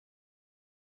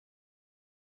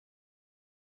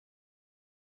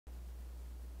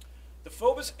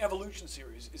Phobos Evolution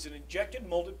Series is an injected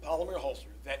molded polymer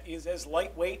holster that is as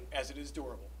lightweight as it is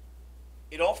durable.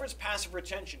 It offers passive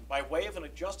retention by way of an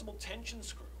adjustable tension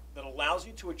screw that allows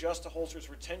you to adjust the holster's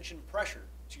retention pressure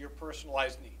to your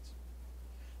personalized needs.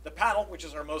 The paddle, which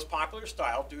is our most popular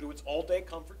style due to its all-day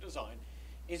comfort design,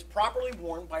 is properly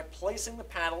worn by placing the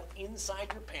paddle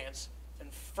inside your pants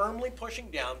and firmly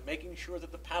pushing down, making sure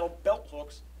that the paddle belt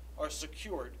hooks are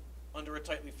secured under a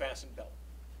tightly fastened belt.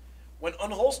 When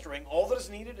unholstering, all that is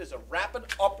needed is a rapid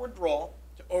upward draw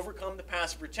to overcome the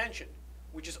passive retention,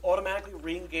 which is automatically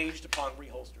re-engaged upon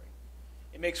reholstering.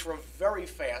 It makes for a very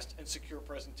fast and secure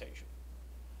presentation.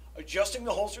 Adjusting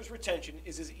the holster's retention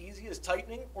is as easy as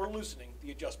tightening or loosening the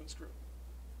adjustment screw.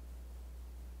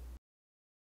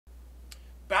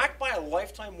 Backed by a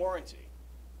lifetime warranty,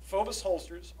 Phobos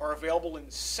holsters are available in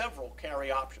several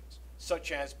carry options,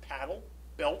 such as paddle,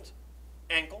 belt,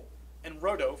 ankle, and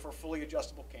roto for fully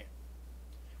adjustable cam.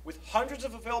 With hundreds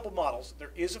of available models,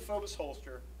 there is a Phobos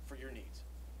holster for your needs.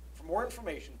 For more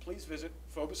information, please visit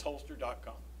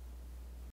phobosholster.com.